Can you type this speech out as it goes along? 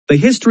The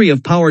history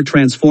of power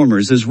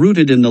transformers is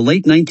rooted in the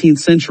late 19th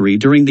century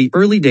during the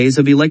early days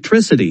of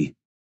electricity.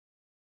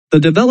 The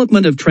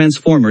development of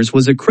transformers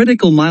was a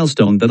critical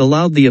milestone that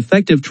allowed the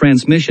effective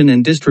transmission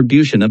and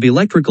distribution of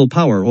electrical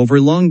power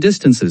over long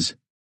distances.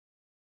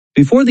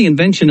 Before the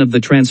invention of the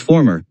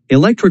transformer,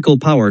 electrical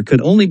power could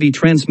only be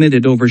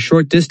transmitted over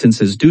short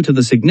distances due to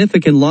the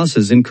significant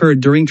losses incurred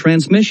during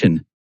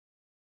transmission.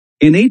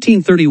 In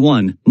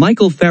 1831,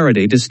 Michael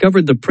Faraday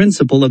discovered the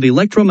principle of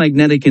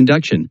electromagnetic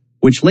induction,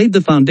 which laid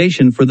the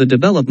foundation for the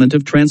development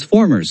of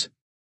transformers.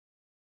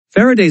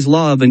 Faraday's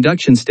law of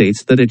induction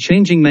states that a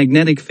changing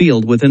magnetic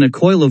field within a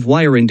coil of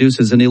wire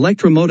induces an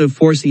electromotive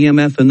force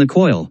EMF in the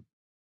coil.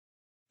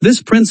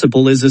 This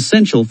principle is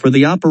essential for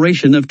the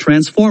operation of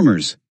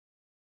transformers.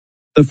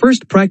 The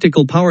first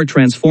practical power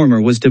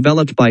transformer was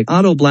developed by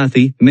Otto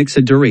Blathy,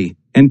 Mixaduri,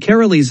 and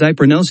Karoli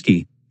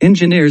Zypernowski,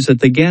 engineers at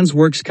the Ganz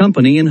Works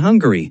Company in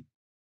Hungary.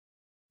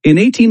 In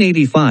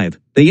 1885,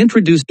 they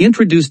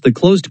introduced the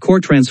closed-core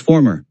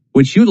transformer,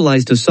 which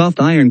utilized a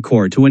soft iron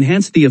core to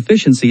enhance the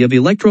efficiency of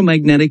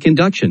electromagnetic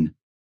induction.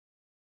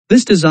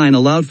 This design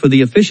allowed for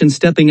the efficient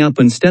stepping up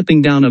and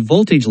stepping down of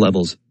voltage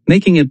levels,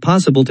 making it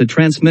possible to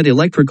transmit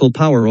electrical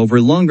power over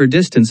longer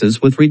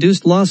distances with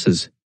reduced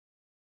losses.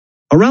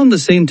 Around the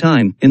same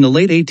time, in the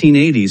late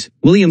 1880s,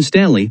 William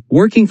Stanley,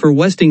 working for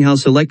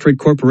Westinghouse Electric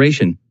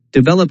Corporation,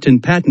 developed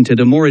and patented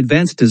a more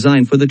advanced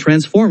design for the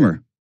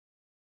transformer.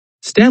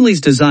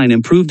 Stanley's design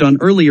improved on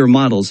earlier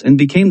models and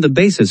became the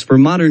basis for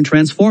modern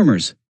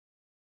transformers.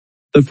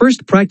 The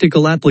first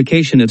practical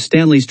application of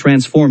Stanley's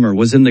transformer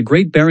was in the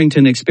Great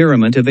Barrington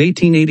Experiment of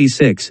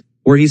 1886,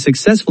 where he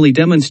successfully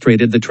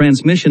demonstrated the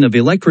transmission of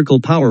electrical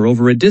power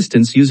over a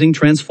distance using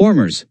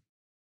transformers.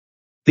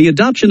 The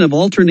adoption of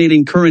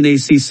alternating current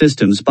AC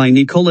systems by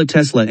Nikola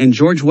Tesla and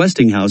George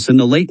Westinghouse in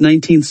the late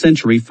 19th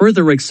century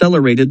further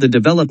accelerated the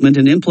development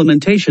and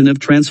implementation of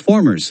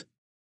transformers.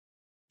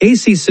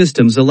 AC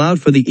systems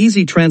allowed for the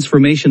easy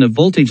transformation of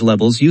voltage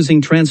levels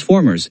using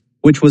transformers,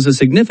 which was a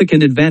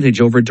significant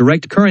advantage over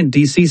direct current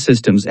DC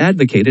systems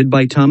advocated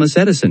by Thomas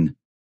Edison.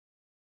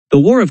 The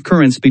war of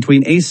currents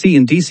between AC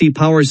and DC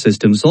power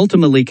systems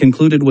ultimately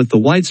concluded with the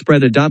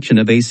widespread adoption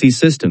of AC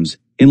systems,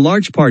 in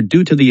large part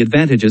due to the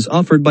advantages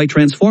offered by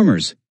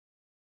transformers.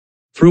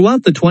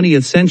 Throughout the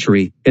 20th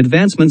century,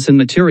 advancements in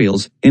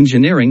materials,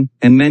 engineering,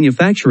 and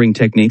manufacturing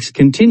techniques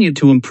continued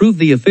to improve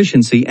the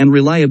efficiency and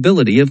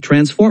reliability of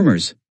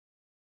transformers.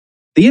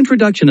 The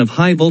introduction of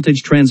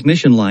high-voltage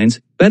transmission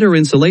lines, better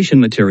insulation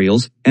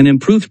materials, and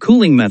improved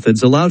cooling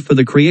methods allowed for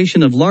the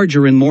creation of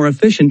larger and more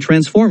efficient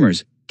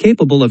transformers,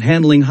 capable of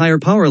handling higher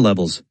power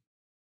levels.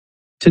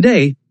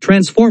 Today,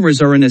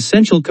 transformers are an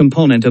essential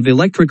component of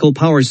electrical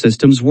power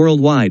systems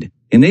worldwide,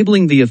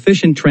 enabling the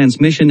efficient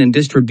transmission and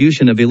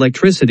distribution of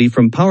electricity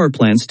from power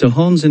plants to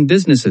homes and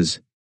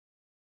businesses.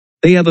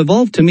 They have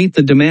evolved to meet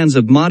the demands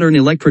of modern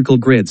electrical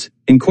grids,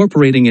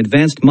 incorporating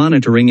advanced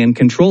monitoring and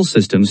control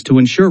systems to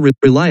ensure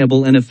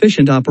reliable and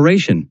efficient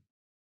operation.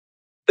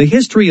 The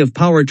history of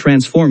power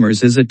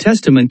transformers is a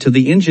testament to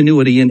the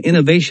ingenuity and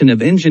innovation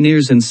of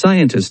engineers and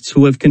scientists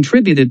who have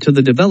contributed to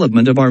the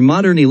development of our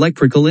modern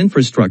electrical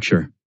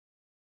infrastructure.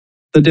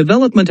 The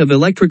development of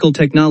electrical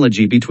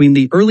technology between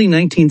the early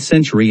 19th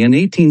century and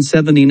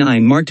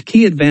 1879 marked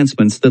key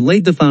advancements that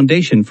laid the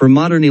foundation for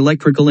modern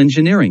electrical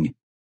engineering.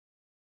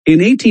 In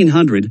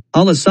 1800,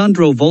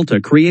 Alessandro Volta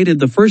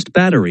created the first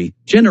battery,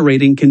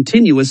 generating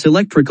continuous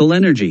electrical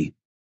energy.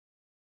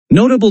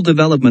 Notable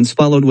developments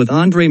followed with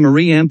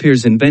André-Marie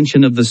Ampère's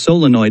invention of the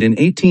solenoid in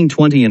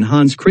 1820 and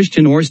Hans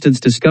Christian Ørsted's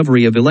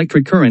discovery of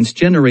electric currents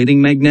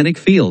generating magnetic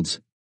fields.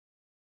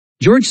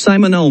 George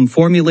Simon Ohm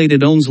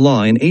formulated Ohm's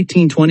law in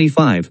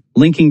 1825,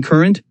 linking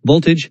current,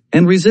 voltage,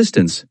 and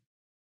resistance.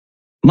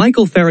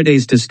 Michael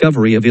Faraday's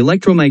discovery of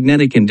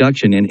electromagnetic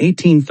induction in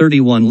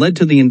 1831 led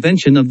to the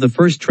invention of the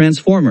first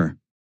transformer.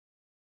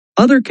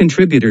 Other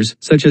contributors,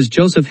 such as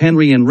Joseph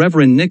Henry and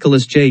Reverend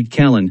Nicholas J.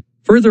 Callan,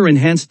 further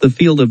enhanced the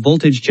field of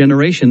voltage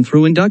generation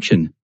through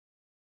induction.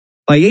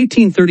 By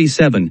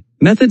 1837,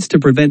 methods to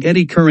prevent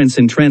eddy currents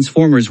in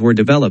transformers were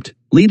developed,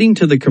 leading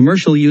to the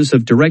commercial use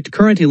of direct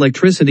current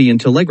electricity in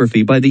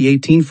telegraphy by the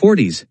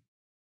 1840s.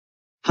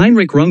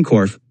 Heinrich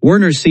Runcorf,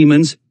 Werner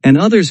Siemens, and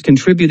others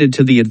contributed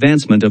to the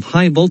advancement of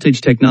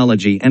high-voltage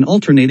technology and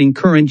alternating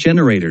current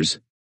generators.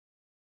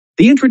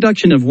 The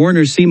introduction of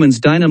Werner Siemens'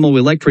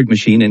 dynamo-electric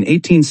machine in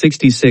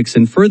 1866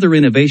 and further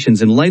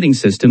innovations in lighting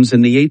systems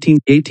in the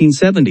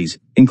 1870s,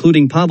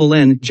 including Pavel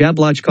N.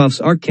 Jablotchkov's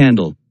arc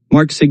candle,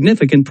 marked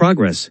significant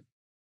progress.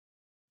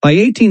 By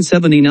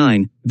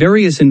 1879,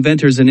 various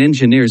inventors and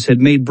engineers had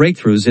made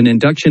breakthroughs in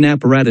induction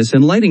apparatus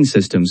and lighting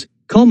systems,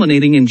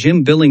 culminating in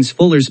Jim Billings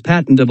Fuller's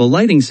patent of a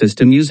lighting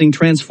system using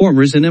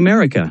transformers in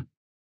America.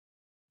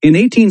 In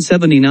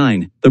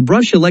 1879, the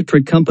Brush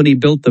Electric Company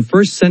built the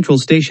first central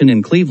station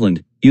in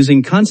Cleveland,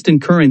 using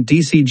constant current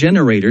DC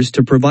generators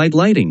to provide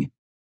lighting.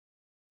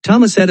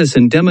 Thomas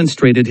Edison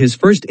demonstrated his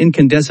first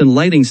incandescent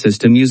lighting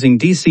system using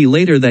DC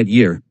later that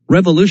year,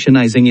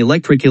 revolutionizing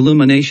electric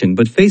illumination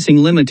but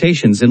facing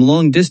limitations in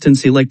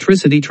long-distance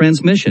electricity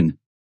transmission.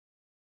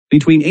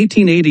 Between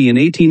 1880 and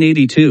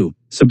 1882,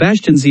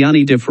 Sebastian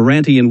Ziani de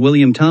Ferranti and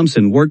William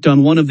Thomson worked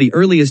on one of the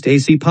earliest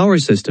AC power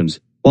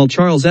systems, while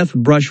Charles F.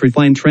 Brush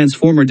refined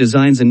transformer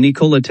designs and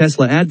Nikola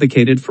Tesla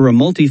advocated for a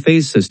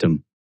multi-phase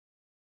system.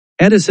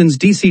 Edison's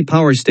DC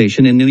power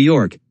station in New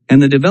York,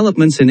 and the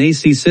developments in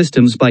AC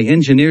systems by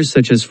engineers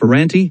such as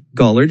Ferranti,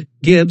 Gollard,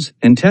 Gibbs,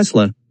 and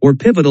Tesla, were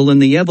pivotal in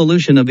the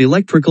evolution of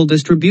electrical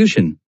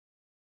distribution.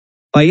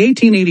 By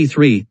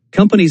 1883,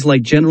 companies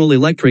like General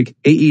Electric,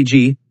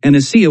 AEG, and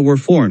ASEA were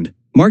formed,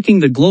 marking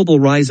the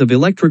global rise of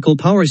electrical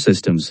power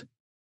systems.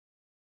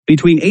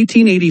 Between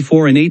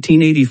 1884 and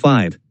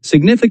 1885,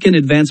 significant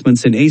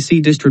advancements in AC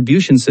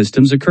distribution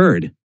systems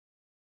occurred.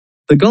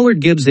 The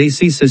Gollard-Gibbs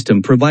AC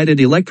system provided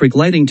electric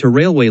lighting to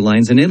railway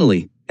lines in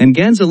Italy, and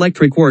Ganz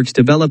Electric Works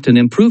developed an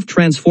improved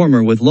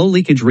transformer with low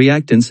leakage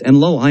reactance and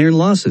low iron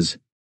losses.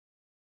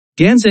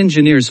 Ganz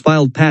engineers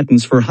filed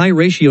patents for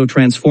high-ratio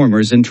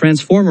transformers and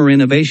transformer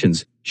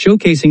innovations,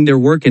 showcasing their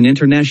work in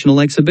international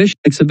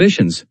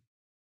exhibitions.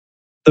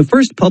 The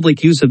first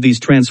public use of these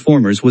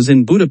transformers was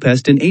in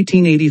Budapest in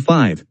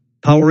 1885,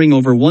 powering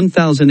over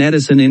 1,000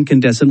 Edison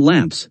incandescent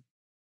lamps.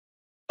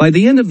 By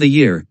the end of the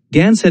year,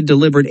 Ganz had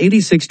delivered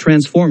 86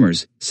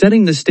 transformers,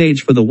 setting the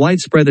stage for the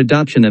widespread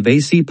adoption of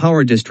AC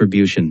power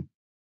distribution.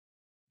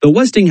 The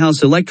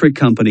Westinghouse Electric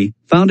Company,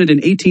 founded in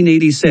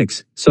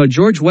 1886, saw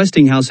George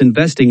Westinghouse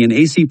investing in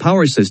AC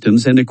power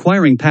systems and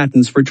acquiring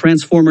patents for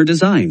transformer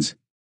designs.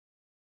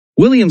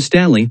 William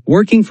Stanley,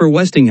 working for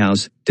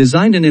Westinghouse,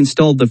 designed and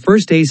installed the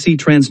first AC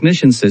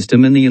transmission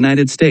system in the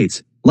United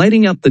States,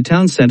 lighting up the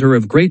town center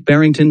of Great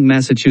Barrington,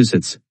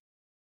 Massachusetts.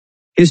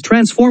 His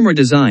transformer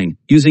design,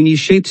 using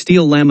E-shaped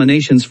steel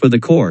laminations for the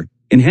core,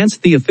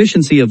 enhanced the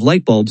efficiency of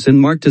light bulbs and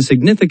marked a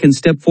significant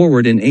step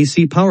forward in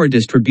AC power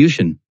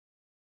distribution.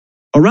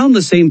 Around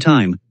the same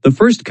time, the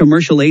first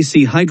commercial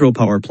AC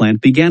hydropower plant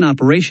began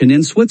operation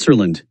in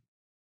Switzerland.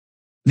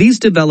 These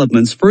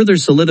developments further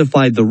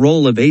solidified the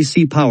role of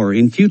AC power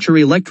in future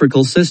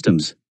electrical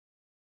systems.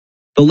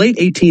 The late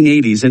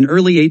 1880s and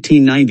early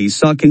 1890s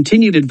saw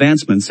continued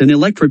advancements in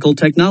electrical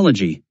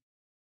technology.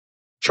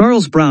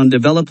 Charles Brown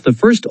developed the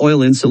first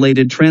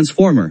oil-insulated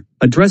transformer,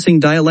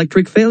 addressing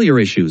dielectric failure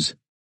issues.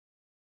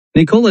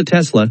 Nikola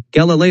Tesla,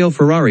 Galileo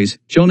Ferraris,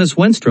 Jonas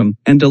Wenstrom,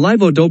 and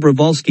Dolivo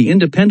Dobrovolsky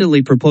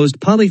independently proposed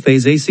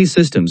polyphase AC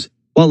systems,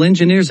 while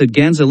engineers at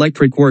Ganz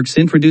Electric Works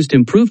introduced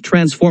improved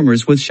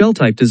transformers with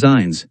shell-type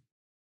designs.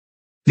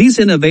 These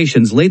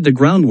innovations laid the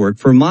groundwork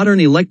for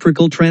modern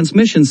electrical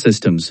transmission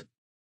systems.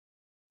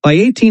 By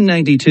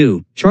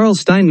 1892, Charles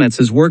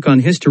Steinmetz's work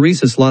on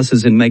hysteresis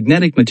losses in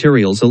magnetic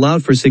materials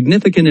allowed for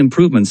significant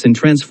improvements in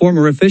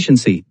transformer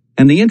efficiency,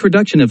 and the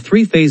introduction of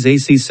three-phase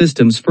AC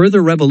systems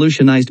further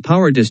revolutionized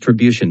power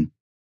distribution.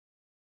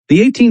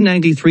 The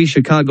 1893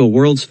 Chicago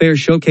World's Fair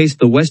showcased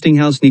the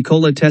Westinghouse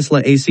Nikola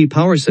Tesla AC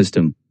power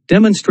system,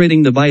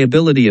 demonstrating the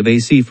viability of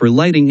AC for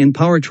lighting and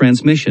power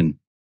transmission.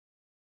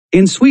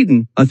 In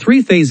Sweden, a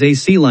three-phase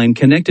AC line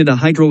connected a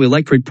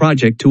hydroelectric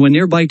project to a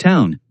nearby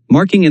town,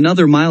 marking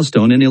another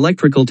milestone in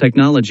electrical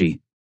technology.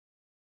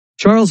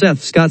 Charles F.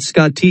 Scott's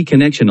Scott T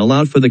connection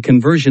allowed for the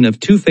conversion of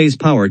two-phase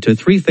power to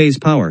three-phase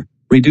power,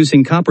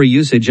 reducing copper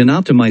usage and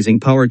optimizing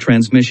power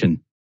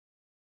transmission.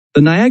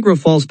 The Niagara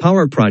Falls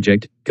Power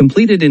Project,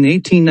 completed in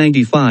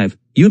 1895,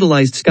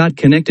 utilized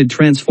Scott-connected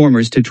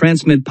transformers to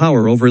transmit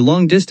power over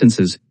long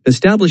distances,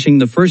 establishing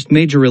the first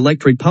major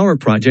electric power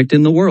project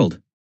in the world.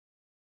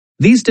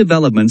 These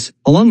developments,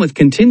 along with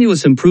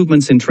continuous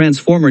improvements in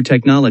transformer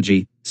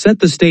technology, set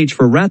the stage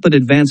for rapid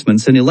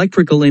advancements in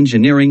electrical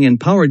engineering and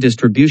power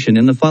distribution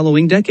in the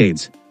following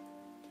decades.